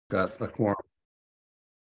got a quorum.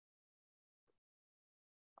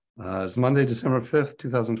 It's Monday, December 5th,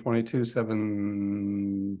 2022,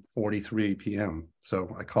 7:43 p.m.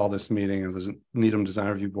 So I call this meeting of the Needham Design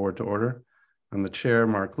Review Board to order. I'm the chair,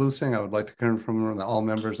 Mark Lusing. I would like to confirm that all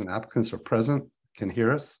members and applicants are present, can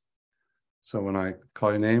hear us. So when I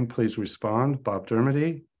call your name, please respond. Bob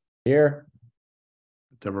Dermody. Here.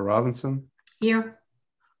 Deborah Robinson. Here.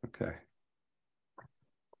 Okay.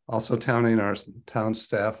 Also attending our town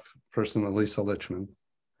staff person, Elisa Lichman.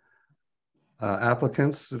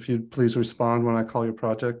 Applicants, if you'd please respond when I call your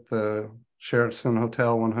project, the Sheraton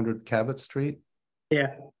Hotel, 100 Cabot Street.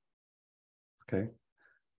 Yeah. Okay.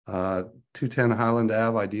 210 Highland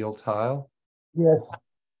Ave, Ideal Tile. Yes.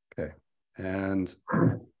 Okay. And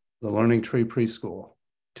the Learning Tree Preschool,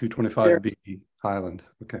 225B Highland.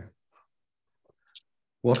 Okay.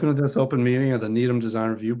 Welcome to this open meeting of the Needham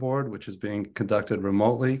Design Review Board, which is being conducted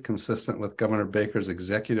remotely, consistent with Governor Baker's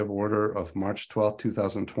executive order of March 12,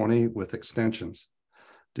 2020, with extensions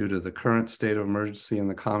due to the current state of emergency in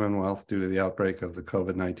the Commonwealth due to the outbreak of the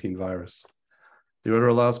COVID-19 virus. The order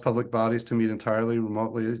allows public bodies to meet entirely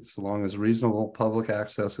remotely so long as reasonable public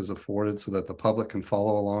access is afforded so that the public can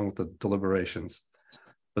follow along with the deliberations.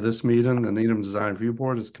 For this meeting, the Needham Design Review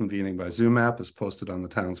Board is convening by Zoom app, is posted on the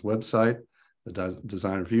town's website, the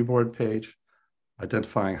Design Review Board page,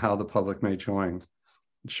 identifying how the public may join.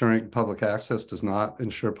 Ensuring public access does not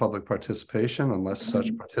ensure public participation unless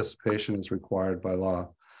such participation is required by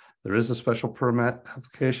law. There is a special permit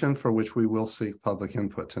application for which we will seek public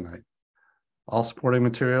input tonight. All supporting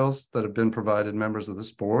materials that have been provided members of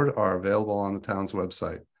this board are available on the town's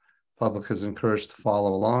website. Public is encouraged to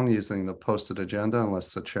follow along using the posted agenda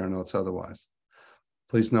unless the chair notes otherwise.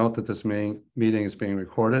 Please note that this meeting is being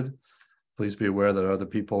recorded. Please be aware that other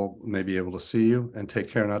people may be able to see you, and take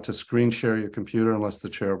care not to screen share your computer unless the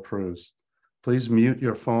chair approves. Please mute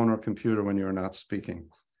your phone or computer when you are not speaking.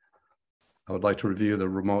 I would like to review the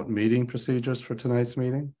remote meeting procedures for tonight's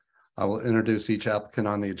meeting. I will introduce each applicant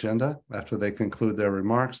on the agenda. After they conclude their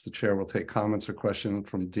remarks, the chair will take comments or questions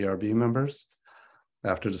from DRB members.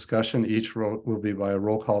 After discussion, each vote will be by a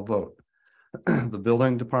roll call vote. The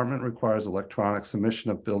building department requires electronic submission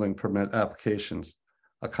of building permit applications.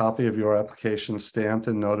 A copy of your application stamped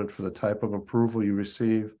and noted for the type of approval you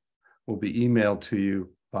receive will be emailed to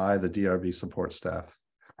you by the DRB support staff.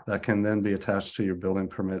 That can then be attached to your building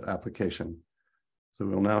permit application. So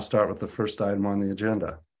we'll now start with the first item on the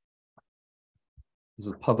agenda. As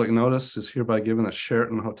a public notice is hereby given that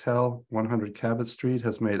Sheraton Hotel, 100 Cabot Street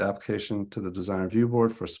has made application to the Design Review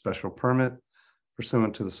Board for a special permit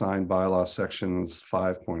pursuant to the sign bylaw sections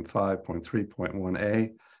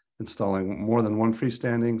 5.5.3.1a, installing more than one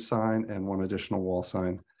freestanding sign and one additional wall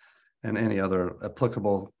sign, and any other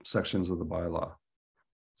applicable sections of the bylaw.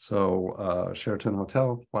 So Sheraton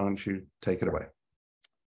Hotel, why don't you take it away?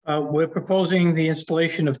 We're proposing the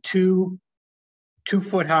installation of two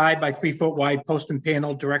 2-foot high by 3-foot wide post and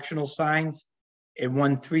panel directional signs and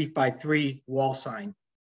one 3x3 wall sign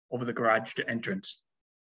over the garage entrance.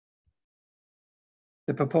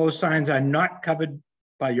 The proposed signs are not covered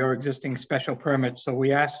by your existing special permit, so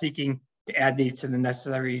we are seeking to add these to the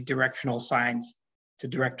necessary directional signs to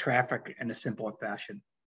direct traffic in a simpler fashion.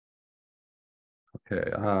 Okay,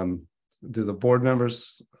 do the board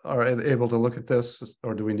members are able to look at this,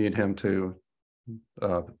 or do we need him to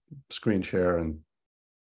screen share, and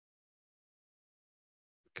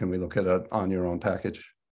can we look at it on your own package?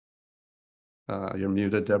 You're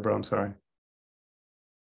muted, Deborah, I'm sorry.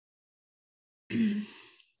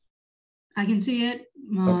 I can see it.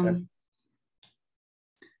 Okay.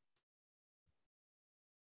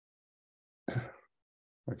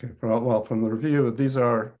 Okay, from the review, these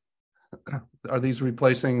are these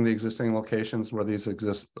replacing the existing locations where these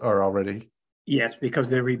are already? Yes, because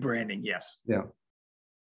they're rebranding, yes. Yeah.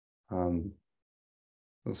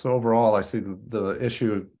 So overall, I see the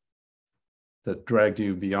issue that dragged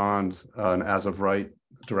you beyond an as of right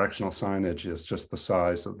directional signage is just the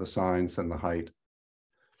size of the signs and the height.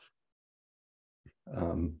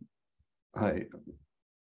 I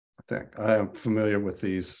think I am familiar with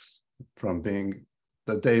these from being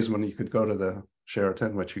the days when you could go to the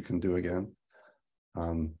Sheraton, which you can do again.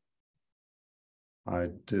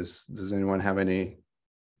 Does anyone have any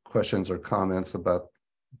questions or comments about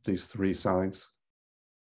these three signs?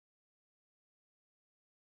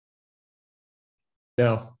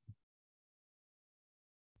 No.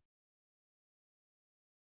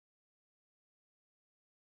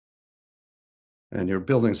 And your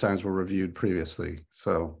building signs were reviewed previously,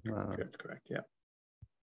 so. That's correct, yeah.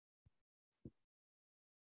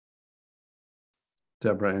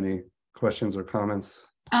 Deborah, any questions or comments?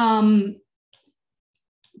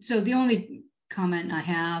 So the only comment I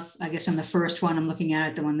have, I guess on the first one, I'm looking at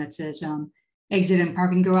it, the one that says exit and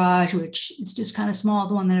parking garage, which is just kind of small,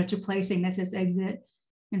 the one that it's replacing that says exit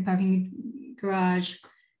and parking garage.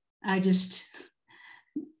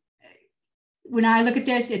 When I look at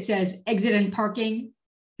this, it says exit and parking,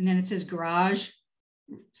 and then it says garage.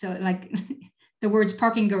 So like the words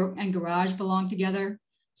parking and garage belong together.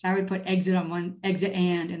 So I would put exit on one, exit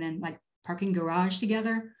and then like parking garage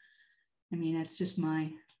together. I mean, that's just my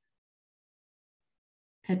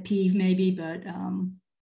pet peeve maybe, but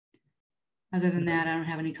other than that, I don't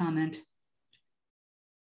have any comment.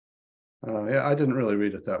 Yeah, I didn't really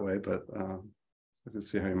read it that way, but I can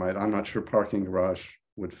see how you might. I'm not sure parking garage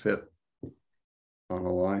would fit on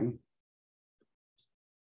a line.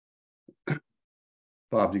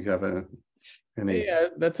 Bob, do you have any? Yeah,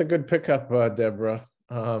 that's a good pickup, Deborah.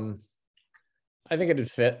 I think it'd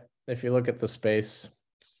fit if you look at the space.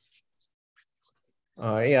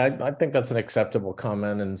 Yeah, I think that's an acceptable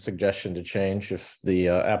comment and suggestion to change if the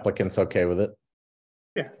applicant's okay with it.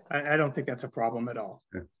 Yeah, I don't think that's a problem at all.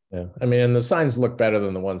 Yeah, I mean, and the signs look better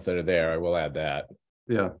than the ones that are there. I will add that.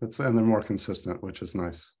 Yeah, and they're more consistent, which is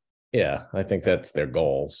nice. Yeah, I think that's their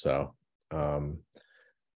goal. So,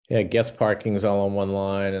 yeah, guest parking is all on one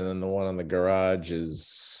line, and then the one on the garage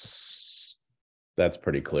that's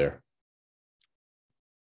pretty clear.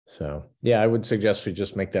 So, yeah, I would suggest we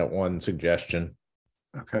just make that one suggestion.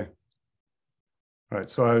 Okay. All right,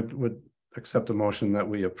 so I would accept a motion that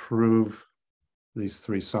we approve these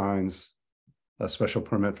three signs, a special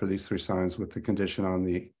permit for these three signs with the condition on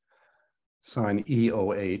the sign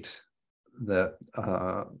E08 that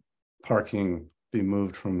parking be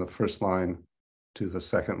moved from the first line to the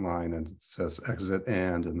second line, and it says exit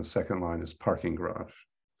and the second line is parking garage.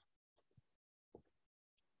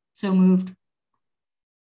 So moved.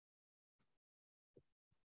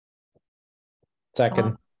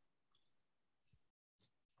 Second.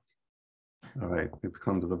 All right, we've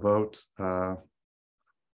come to the vote. Bob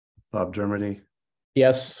Dermody,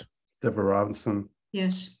 Yes. Deborah Robinson,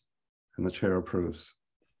 Yes. and the chair approves.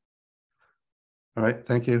 All right,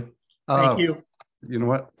 thank you. Thank you. You know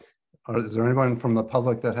what? Is there anyone from the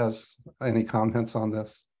public that has any comments on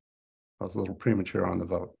this? I was a little premature on the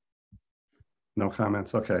vote. No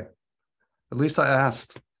comments, okay. At least I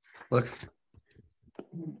asked. Look,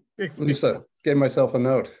 at least I gave myself a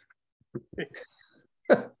note.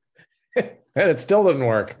 And it still didn't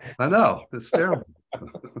work. I know, it's terrible.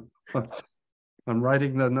 I'm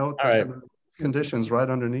writing the note, the conditions right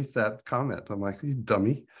underneath that comment. I'm like, you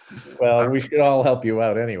dummy. Well, we should all help you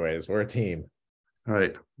out anyways. We're a team. All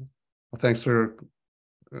right. Well, thanks for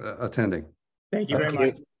attending. Thank you very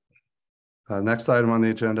much. Next item on the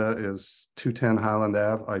agenda is 210 Highland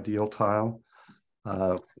Ave, Ideal Tile.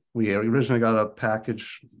 We originally got a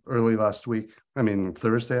package early last week,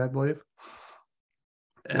 Thursday, I believe.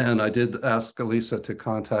 And I did ask Elisa to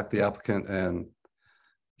contact the applicant and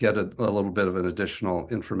get a little bit of an additional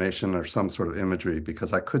information or some sort of imagery,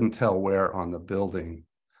 because I couldn't tell where on the building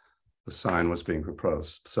the sign was being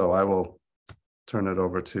proposed. So I will turn it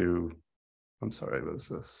over to, I'm sorry, what is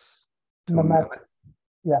this?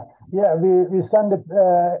 Yeah, we sent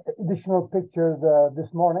additional pictures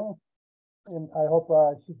this morning, and I hope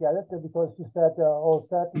she got it, because she said all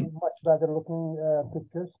set, much better looking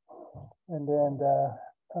pictures. And then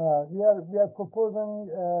we are proposing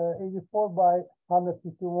 84 by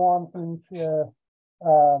 151 inch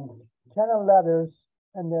channel ladders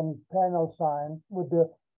and then panel sign with the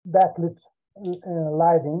backlit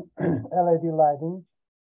lighting, LED lighting,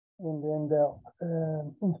 and then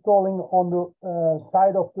installing on the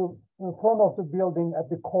side of the front of the building at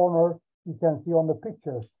the corner. You can see on the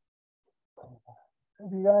pictures.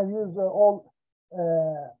 We're gonna use all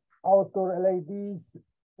outdoor LEDs,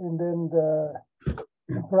 and then the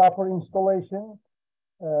proper installation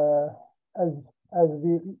as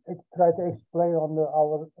we try to explain on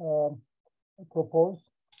our proposed.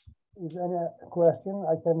 Is any question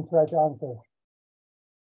I can try to answer?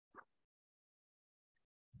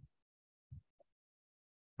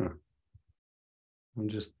 I'm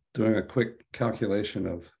just doing a quick calculation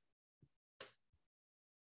of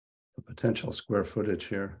the potential square footage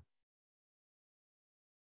here.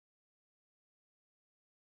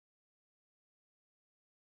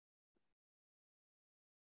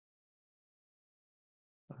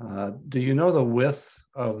 Do you know the width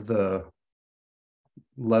of the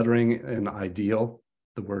lettering in ideal?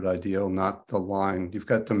 The word ideal, not the line. You've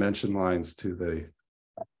got dimension lines to the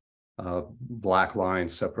black line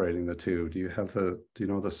separating the two. Do you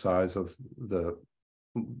know the size of the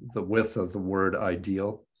width of the word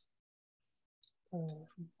ideal?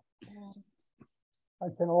 I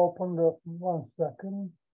can open the 1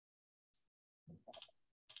 second.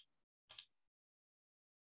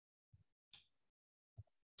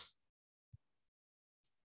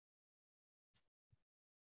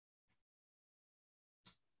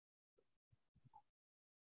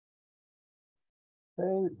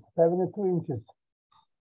 Say 72 inches.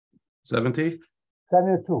 70?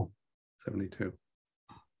 72. 72.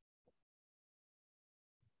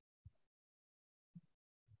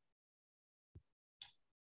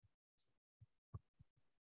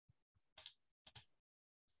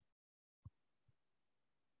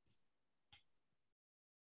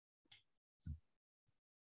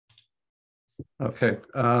 Okay.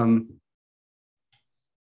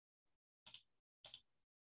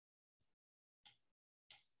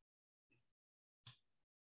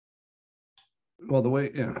 Well, the way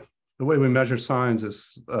we measure signs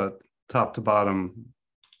is top to bottom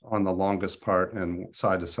on the longest part and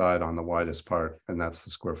side to side on the widest part, and that's the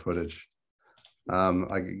square footage.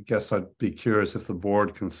 I guess I'd be curious if the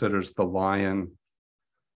board considers the lion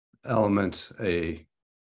element a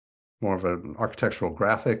more of an architectural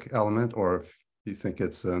graphic element, or if you think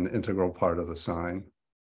it's an integral part of the sign.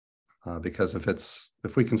 Because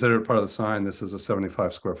if we consider it part of the sign, this is a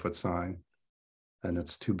 75 square foot sign, and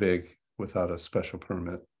it's too big without a special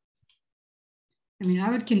permit. I mean,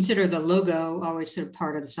 I would consider the logo always sort of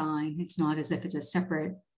part of the sign. It's not as if it's a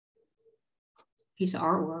separate piece of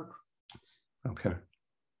artwork. Okay.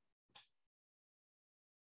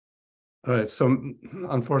 All right, so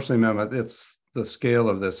unfortunately, ma'am, the scale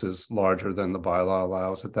of this is larger than the bylaw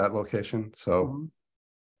allows at that location. So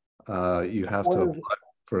you have to apply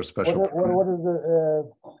for a special permit. What is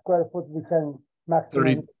the square foot we can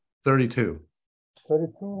maximum? 32.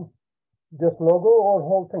 32, just logo or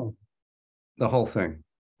whole thing? The whole thing.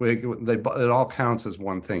 It all counts as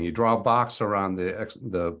one thing. You draw a box around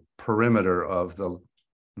the perimeter of the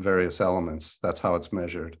various elements. That's how it's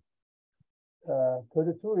measured. 32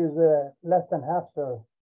 is less than half, sir.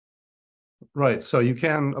 Right. So you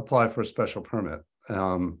can apply for a special permit.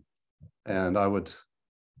 And I would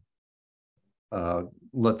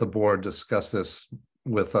let the board discuss this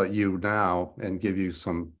with you now and give you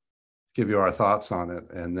our thoughts on it.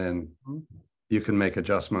 And then you can make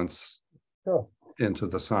adjustments into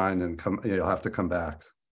the sign and you'll have to come back.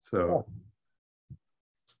 So.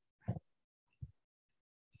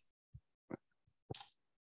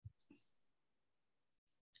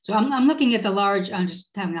 So I'm looking at the large, I'm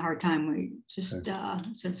just having a hard time sort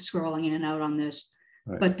of scrolling in and out on this.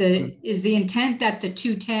 Right. But is the intent that the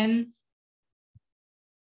 210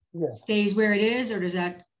 stays where it is, or does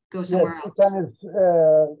that go somewhere else? 210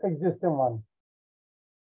 is existing one.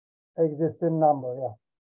 Existing number, yeah.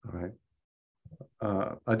 All right.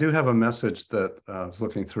 I do have a message that I was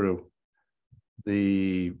looking through.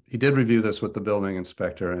 He did review this with the building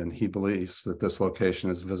inspector, and he believes that this location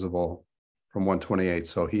is visible from 128.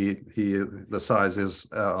 So the size is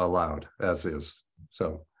allowed as is.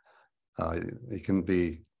 So it can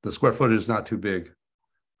be, the square footage is not too big.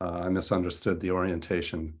 I misunderstood the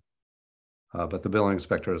orientation, but the building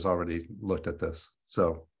inspector has already looked at this.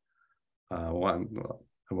 So I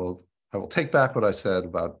will take back what I said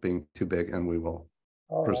about being too big, and we will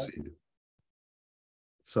proceed. Right.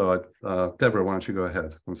 So Deborah, why don't you go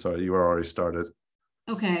ahead? I'm sorry, you were already started.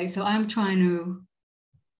 Okay, so I'm trying to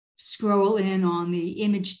scroll in on the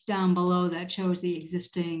image down below that shows the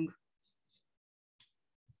existing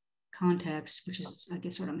context, which is, I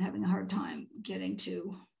guess, what I'm having a hard time getting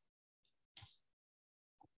to.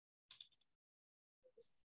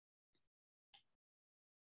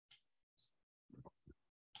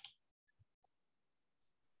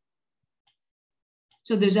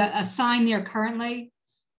 So there's a sign there currently.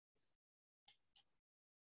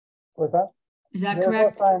 What's that? Is that there's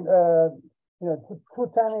correct? No sign,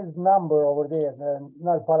 210 is number over there,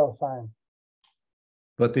 not part of sign.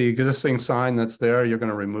 But the existing sign that's there, you're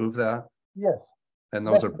going to remove that? Yes. And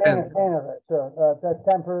those that's are pinned. Banner, so that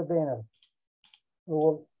temporary banner. We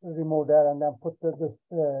will remove that and then put this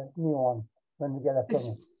new one when we get a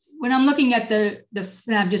permit. When I'm looking at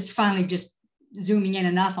I'm just finally just zooming in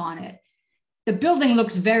enough on it. The building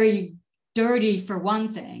looks very dirty for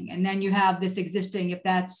one thing, and then you have this existing, if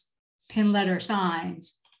that's pin letter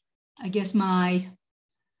signs. I guess my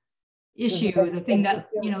issue, the thing that,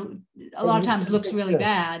 a lot of times looks really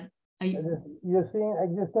bad. You're seeing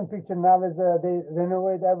existing picture now is they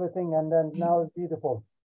renovate everything and then now it's beautiful.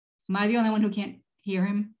 Am I the only one who can't hear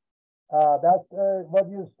him? That's what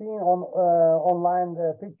you've seen on online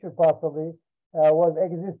picture possibly was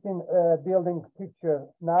existing building picture.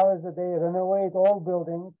 Now is they renovate all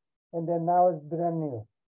buildings and then now it's brand new.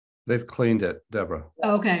 They've cleaned it, Deborah.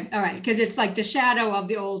 Okay, all right, because it's like the shadow of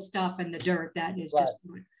the old stuff and the dirt that is just.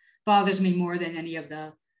 bothers me more than any of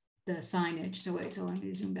the signage. So wait, so let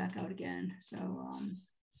me zoom back out again. So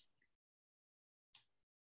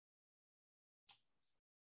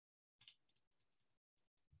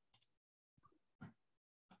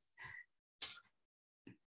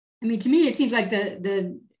I mean, to me, it seems like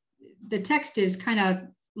the text is kind of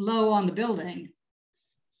low on the building.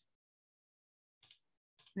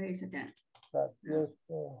 Wait a second. But yes,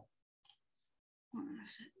 Hold on a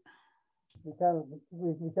second. we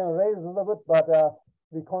can raise a little bit, but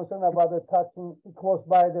we're concerned about the touching close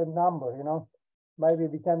by the number, you know. Maybe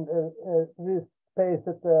we can space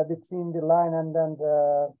it between the line and then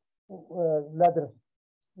the letters.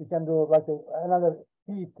 We can do like another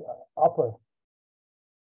feet upper.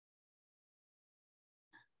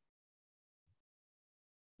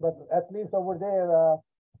 But at least over there,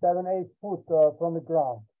 7-8 foot from the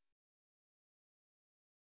ground.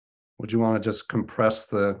 Would you want to just compress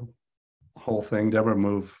the whole thing, Deborah?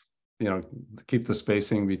 Move, you know, keep the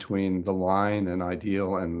spacing between the line and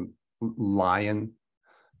ideal and lion.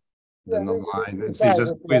 Then the line, and see,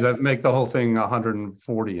 just please make the whole thing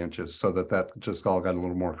 140 inches so that just all got a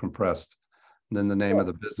little more compressed. And then the name of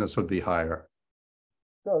the business would be higher.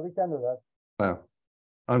 Sure, we can do that. Well,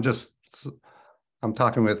 I'm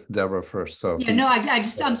talking with Deborah first, so. Yeah, no,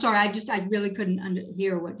 I'm sorry. I really couldn't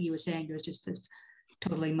hear what he was saying. It was just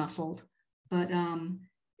totally muffled. But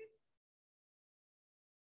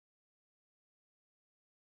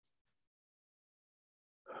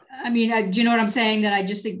I mean, do you know what I'm saying? That I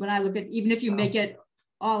just think when I look at, even if you make it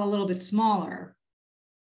all a little bit smaller,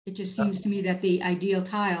 it just seems to me that the ideal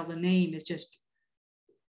tile, the name is just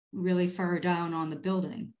really far down on the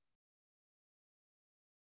building.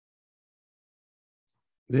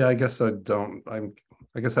 Yeah, I guess I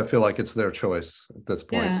guess I feel like it's their choice at this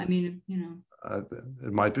point. Yeah, I mean, you know.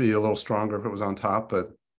 It might be a little stronger if it was on top,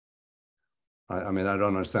 but I mean, I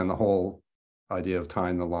don't understand the whole idea of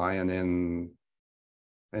tying the lion in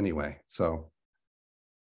anyway. So,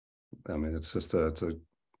 I mean, it's just at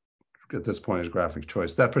this point, it's graphic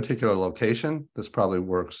choice. That particular location, this probably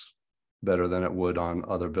works better than it would on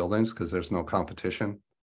other buildings because there's no competition.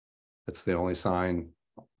 It's the only sign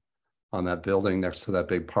on that building next to that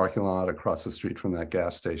big parking lot across the street from that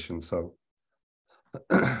gas station. So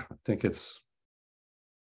I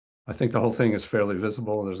think the whole thing is fairly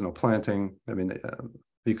visible. There's no planting. I mean,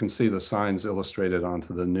 you can see the signs illustrated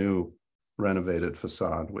onto the new renovated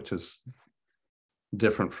facade, which is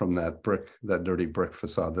different from that dirty brick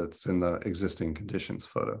facade that's in the existing conditions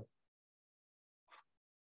photo.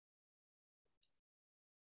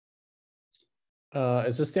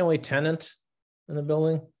 Is this the only tenant in the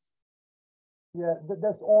building? Yeah,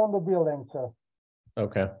 that's on the building, sir.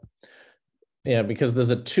 Okay. Yeah, because there's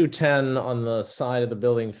a 210 on the side of the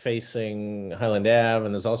building facing Highland Ave,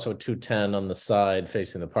 and there's also a 210 on the side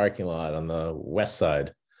facing the parking lot on the west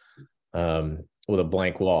side, with a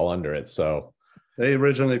blank wall under it. So they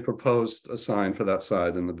originally proposed a sign for that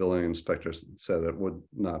side, and the building inspector said it would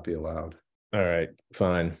not be allowed. All right,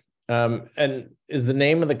 fine. And is the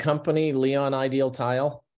name of the company Leon Ideal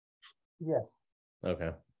Tile? Yes.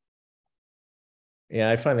 Okay. Yeah,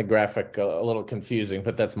 I find the graphic a little confusing,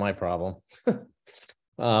 but that's my problem.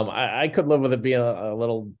 I could live with it being a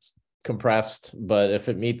little compressed, but if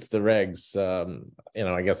it meets the regs, you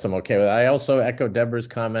know, I guess I'm okay with it. I also echo Deborah's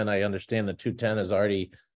comment. I understand the 210 is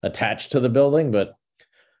already attached to the building, but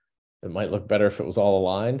it might look better if it was all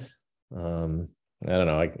aligned. I don't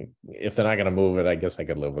know. If they're not going to move it, I guess I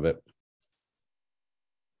could live with it.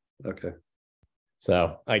 Okay.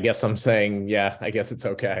 So I guess I'm saying, yeah, I guess it's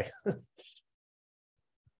okay.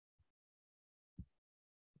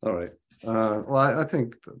 All right. Well, I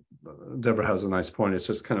think Deborah has a nice point. It's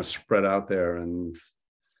just kind of spread out there. And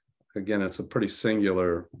again, it's a pretty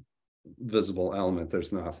singular visible element.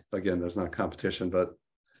 There's not competition, but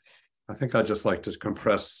I think I'd just like to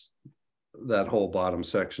compress that whole bottom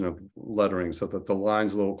section of lettering so that the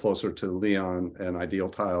line's a little closer to Leon and Ideal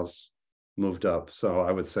Tiles moved up. So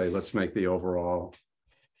I would say, let's make the overall,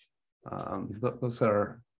 do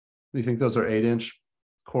you think those are 8-inch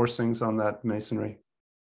coursings on that masonry?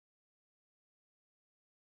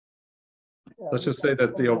 Yeah, Let's just say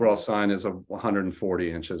that the overall sign is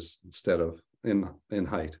 140 inches instead of in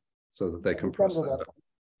height, so that they compress that up.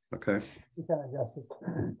 Okay. You can adjust it.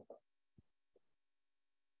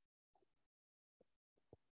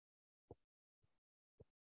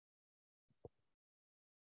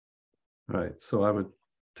 All right. So I would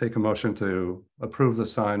take a motion to approve the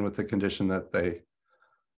sign with the condition that they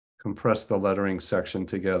compress the lettering section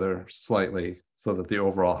together slightly so that the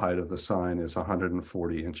overall height of the sign is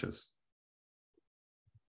 140 inches.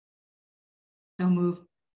 So move.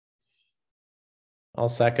 I'll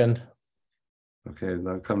second. Okay,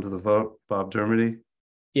 now come to the vote. Bob Dermody,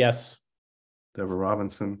 Yes. Deborah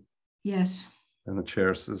Robinson, Yes. and the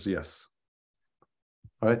chair says yes.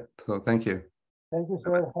 All right, so thank you. Thank you,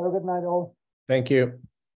 sir. Have a good night, all. Thank you.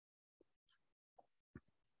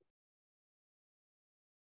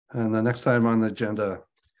 And the next item on the agenda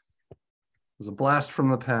was a blast from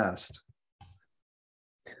the past.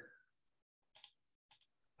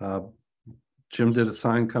 Jim did a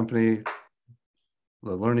sign company,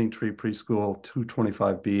 the Learning Tree Preschool,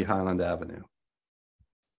 225B Highland Avenue.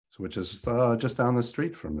 So which is just down the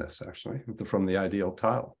street from this, actually, from the Ideal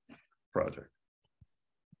Tile project.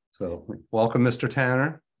 So welcome, Mr.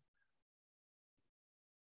 Tanner.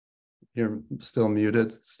 You're still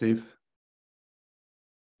muted, Steve.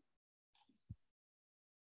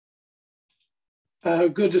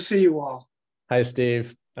 Good to see you all. Hi,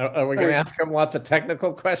 Steve. Are we going to Hi. ask him lots of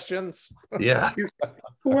technical questions? Yeah.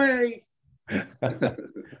 Wait,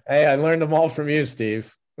 Hey, I learned them all from you,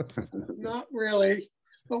 Steve. not really,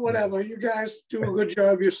 but whatever. You guys do a good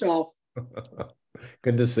job yourself.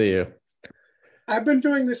 Good to see you. I've been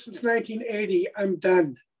doing this since 1980. I'm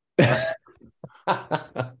done.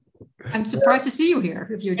 I'm surprised to see you here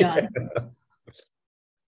if you're done.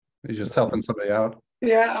 You're just helping somebody out.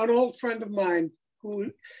 Yeah, an old friend of mine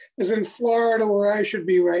who is in Florida where I should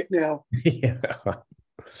be right now. Yeah.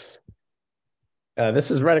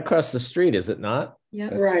 This is right across the street, is it not?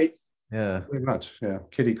 Yep. Right. Yeah. Pretty much, yeah.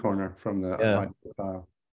 Kitty corner from the Yeah. Ideal Tile. All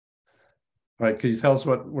right, can you tell us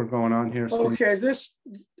what we're going on here, Steve? Okay,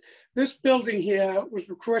 this building here was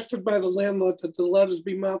requested by the landlord that the letters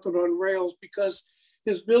be mounted on rails because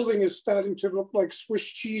his building is starting to look like Swiss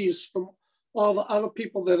cheese from all the other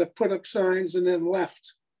people that have put up signs and then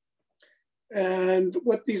left. And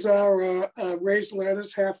what these are raised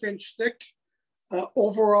ladders, 1/2 inch thick.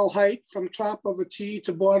 Overall height from top of the T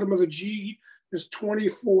to bottom of the G is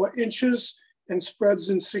 24 inches and spreads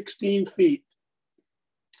in 16 feet.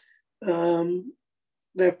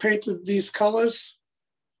 They're painted these colors.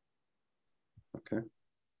 Okay.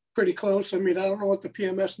 Pretty close. I mean, I don't know what the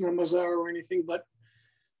PMS numbers are or anything, but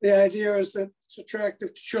the idea is that it's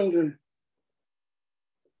attractive to children.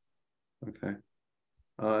 Okay.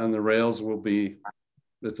 And the rails will be,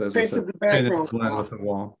 it says it's Painted the painted background. blend with the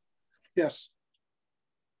wall. Yes.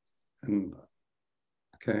 And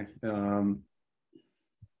okay.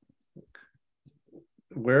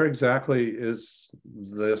 Where exactly is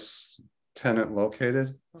this tenant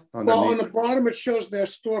located? Well, on Underneath? the bottom, it shows their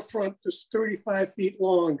storefront is 35 feet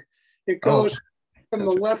long. It goes from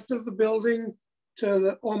the gotcha. left of the building to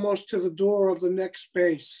the almost to the door of the next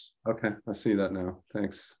space. Okay, I see that now.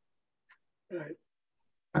 Thanks. Right.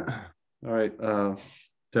 All right,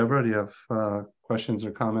 Deborah, do you have questions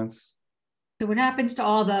or comments? So what happens to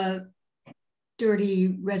all the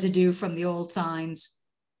dirty residue from the old signs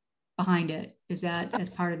behind it? Is that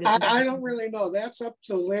as part of this? I don't really know. That's up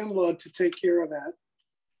to the landlord to take care of that.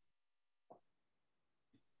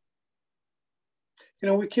 You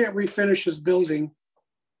know, we can't refinish his building.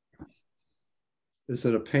 Is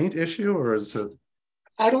it a paint issue or is it?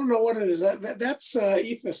 I don't know what it is. That's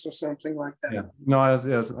ethos or something like that. Yeah, no, I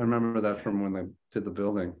remember that from when they did the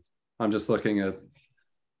building. I'm just looking at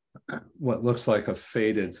what looks like a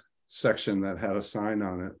faded section that had a sign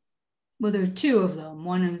on it. Well, there are two of them.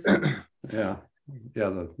 One is, Yeah,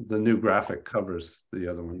 the new graphic covers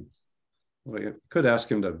the other one. We could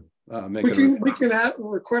ask him to make it. We can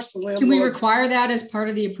request the landlord. can we require that as part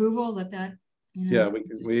of the approval that, you know? Yeah, we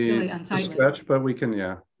just we really it's a unsightly. stretch, but we can,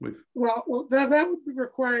 yeah. Well, that would be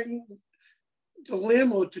requiring the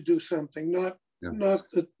landlord to do something, not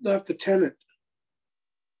the tenant.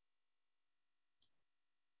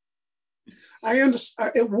 I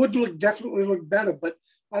understand it would definitely look better, but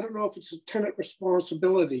I don't know if it's a tenant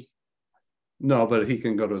responsibility. No, but he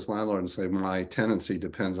can go to his landlord and say, my tenancy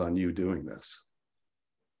depends on you doing this.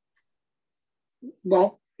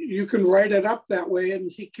 Well, you can write it up that way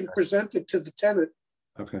and he can present it to the tenant.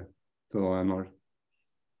 Okay, to the landlord.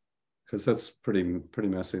 Because that's pretty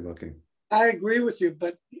messy looking. I agree with you,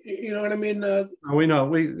 but you know what I mean? We know,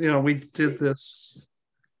 we did this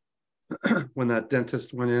when that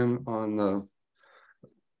dentist went in on the,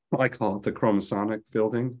 I call it the Chromasonic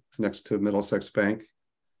building next to Middlesex Bank.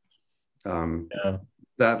 That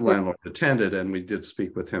landlord attended and we did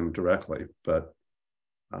speak with him directly, but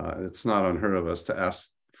it's not unheard of us to ask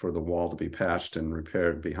for the wall to be patched and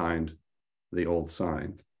repaired behind the old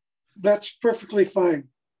sign. That's perfectly fine.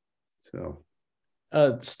 So,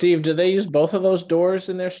 Steve, do they use both of those doors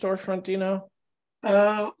in their storefront? Do you know?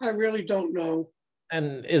 I really don't know.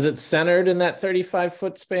 And is it centered in that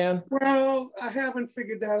 35-foot span? Well, I haven't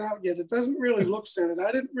figured that out yet. It doesn't really look centered.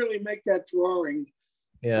 I didn't really make that drawing.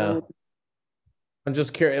 Yeah. Um, I'm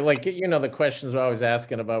just curious, like, you know, the questions we're always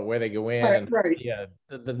asking about where they go in Right, and right. yeah,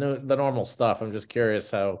 the normal stuff. I'm just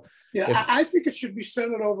curious how, Yeah, if, I think it should be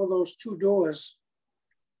centered over those two doors.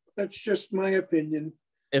 That's just my opinion.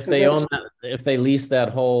 if 'Cause they that's- own that, if they lease that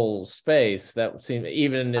whole space, that would seem,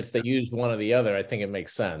 even if they use one or the other, I think it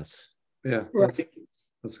makes sense. Yeah, Right.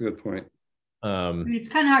 that's a good point. I mean, it's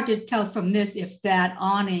kind of hard to tell from this if that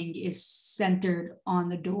awning is centered on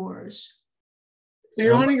the doors. The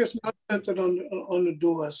awning is not centered on the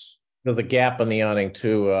doors. There's a gap in the awning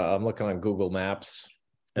too. I'm looking on Google Maps.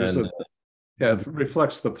 There's And Yeah, it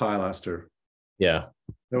reflects the pilaster. yeah,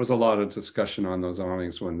 There was a lot of discussion on those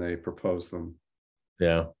awnings when they proposed them,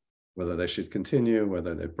 yeah. whether they should continue,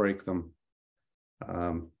 whether they break them.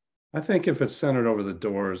 I think if it's centered over the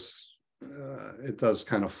doors, it does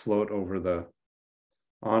kind of float over the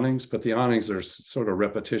awnings, but the awnings are sort of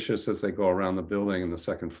repetitious as they go around the building and the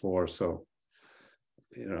second floor. So,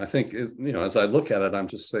 I think, as I look at it, I'm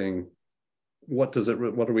just saying, what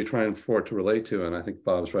are we trying for it to relate to? And I think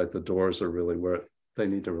Bob's right. The doors are really where they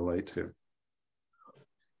need to relate to.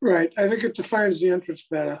 Right. I think it defines the entrance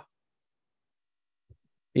better.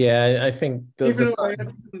 Yeah, I think Even though I entered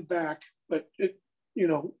in the back, but it,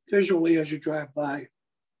 visually as you drive by.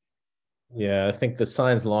 yeah, I think the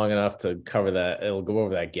sign's long enough to cover that. It'll go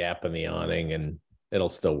over that gap in the awning and it'll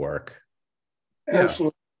still work. Yeah.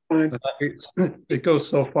 Absolutely fine. It goes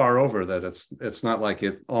so far over that it's not like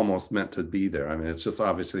it almost meant to be there. I mean, it's just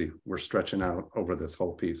obviously we're stretching out over this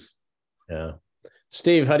whole piece. Yeah.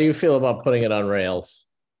 Steve, how do you feel about putting it on rails?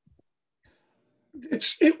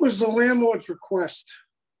 It was the landlord's request.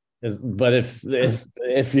 But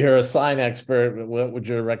if you're a sign expert, what would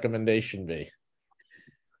your recommendation be?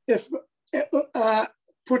 If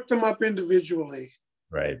put them up individually.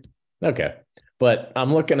 Right. Okay. But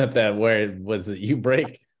I'm looking at that where was it you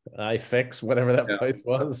break, I fix, whatever that place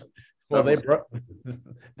was. Well, they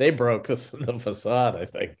broke the facade, I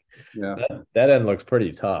think. Yeah. That end looks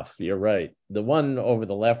pretty tough. You're right. The one over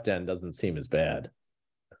the left end doesn't seem as bad.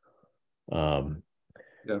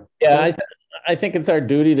 Yeah, I think it's our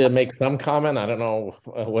duty to make some comment. I don't know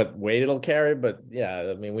what weight it'll carry, but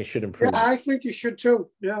yeah, I mean, we should improve. Yeah, I think you should too.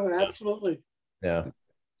 Yeah, absolutely. Yeah.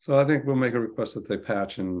 So I think we'll make a request that they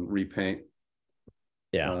patch and repaint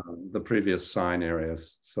the previous sign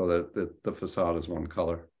areas so that the facade is one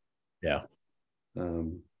color. Yeah.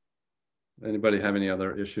 Anybody have any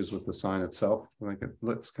other issues with the sign itself? Like it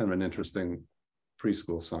looks kind of an interesting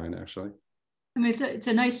preschool sign, actually. I mean, it's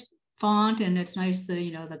a nice font and it's nice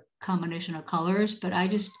the combination of colors, but I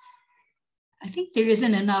think there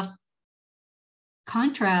isn't enough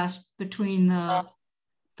contrast between the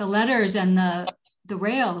letters and the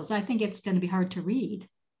rails. I think it's going to be hard to read.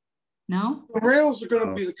 No? The rails are going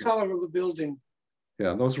to be the color of the building.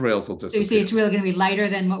 Yeah, those rails will disappear. So you see it's really going to be lighter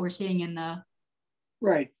than what we're seeing in the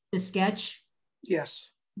sketch? Yes.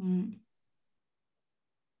 Mm.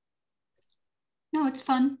 No, it's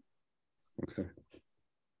fun. Okay.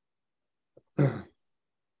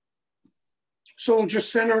 So we'll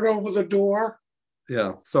just center it over the door.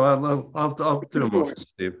 Yeah, so I'll do a motion,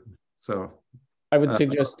 Steve. So I would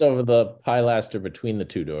suggest over the pilaster between the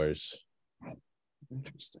two doors.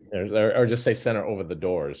 Interesting. Or just say center over the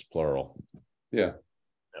doors, plural. Yeah.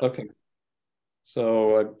 Okay.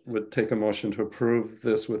 So I would take a motion to approve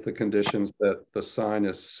this with the conditions that the sign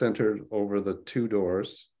is centered over the two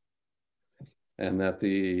doors and that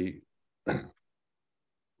the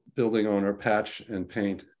building owner patch and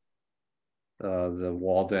paint the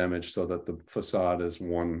wall damage so that the facade is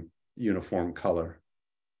one uniform color.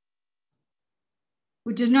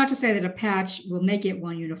 Which is not to say that a patch will make it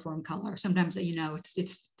one uniform color. Sometimes,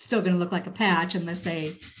 it's still going to look like a patch unless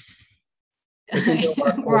they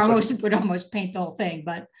would almost paint the whole thing,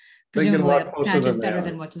 but presumably a patch is better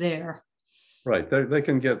than what's there. Right. They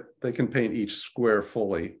can paint each square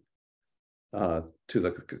fully to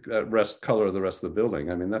the rest color of the rest of the building.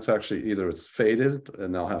 I mean, that's actually either it's faded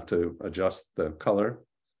and they'll have to adjust the color,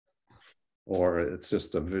 or it's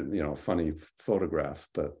just a funny photograph.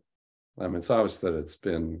 But I mean, it's obvious that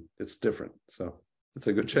it's different. So it's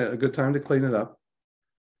a good time to clean it up.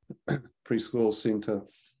 Preschools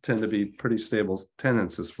tend to be pretty stable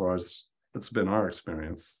tenants as far as it's been our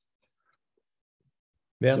experience.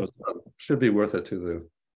 Yeah, so it should be worth it to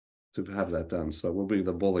have that done. So we'll be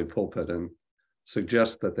the bully pulpit and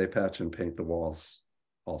suggest that they patch and paint the walls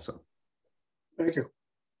also. Thank you.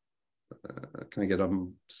 Can I get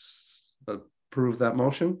approve that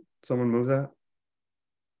motion? Someone move that?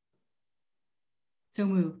 So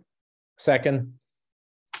move. Second.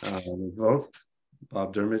 Vote.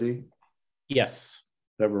 Bob Dermody. Yes.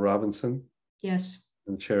 Deborah Robinson. Yes.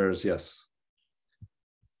 And chair is yes.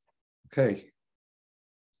 Okay.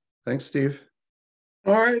 Thanks, Steve.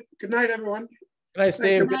 All right, good night, everyone. Good night,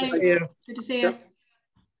 Steve. you. Good to Nice. see you. Good to see you. Yep.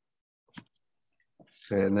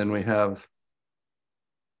 Okay, and then we have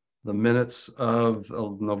the minutes of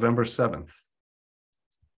November 7th.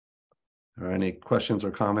 Are any questions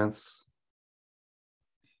or comments?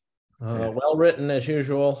 Well written as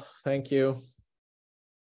usual. Thank you.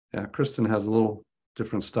 Yeah, Kristen has a little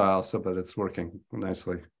different style, so but it's working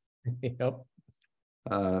nicely. Yep.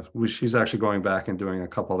 She's actually going back and doing a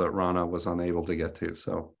couple that Rana was unable to get to,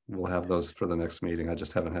 so we'll have those for the next meeting. I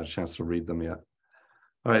just haven't had a chance to read them yet.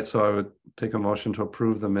 All right, so I would take a motion to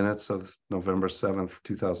approve the minutes of November 7th,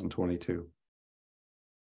 2022.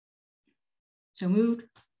 So moved.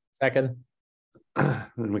 Second.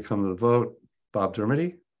 Then we come to the vote. Bob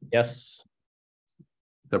Dermody, Yes.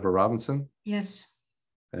 Deborah Robinson, Yes.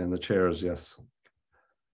 and the chair is yes.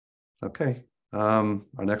 Okay, our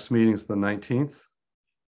next meeting is the 19th.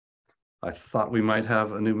 I thought we might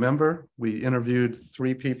have a new member. We interviewed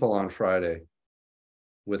 3 people on Friday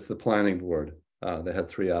with the planning board. They had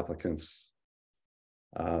 3 applicants.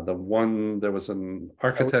 There was an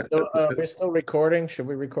architect. Are we still recording? Should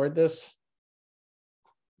we record this?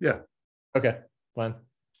 Yeah. Okay, fine.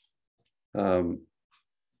 And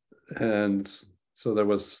so there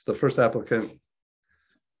was the first applicant.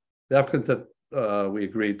 The applicant that we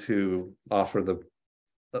agreed to offer the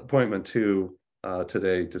appointment to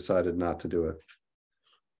today decided not to do it.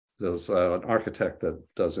 There's an architect that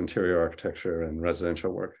does interior architecture and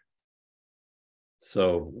residential work.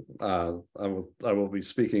 So I will be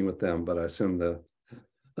speaking with them, but I assume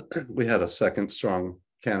we had a second strong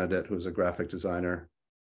candidate who's a graphic designer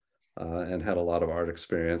and had a lot of art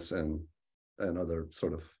experience and other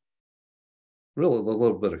sort of really a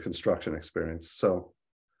little bit of construction experience. So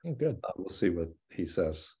Good. we'll see what he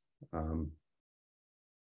says.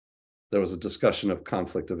 There was a discussion of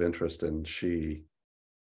conflict of interest, and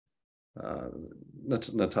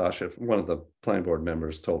Natasha, one of the planning board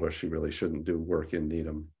members, told her she really shouldn't do work in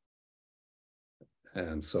Needham.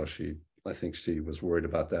 And so I think she was worried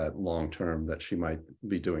about that long term, that she might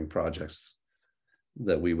be doing projects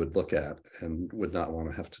that we would look at and would not want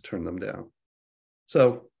to have to turn them down.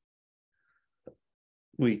 So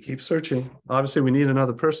we keep searching. Obviously, we need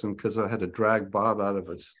another person because I had to drag Bob out of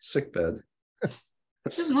his sick bed.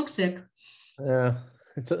 Doesn't look sick. Yeah,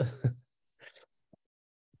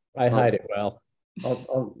 I hide it well.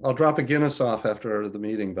 I'll drop a Guinness off after the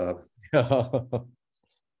meeting, Bob.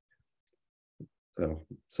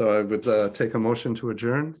 So I would take a motion to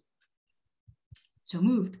adjourn. So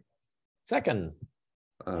moved. Second.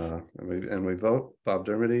 And we vote. Bob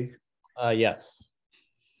Dermody, Yes.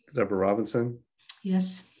 Deborah Robinson,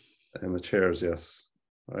 Yes. and the chair is yes.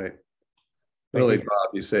 All right. Really, you. Bob,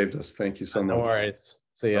 you saved us. Thank you so much. No worries.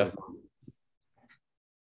 See ya.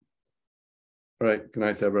 All right. Good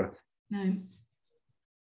night, Deborah. No.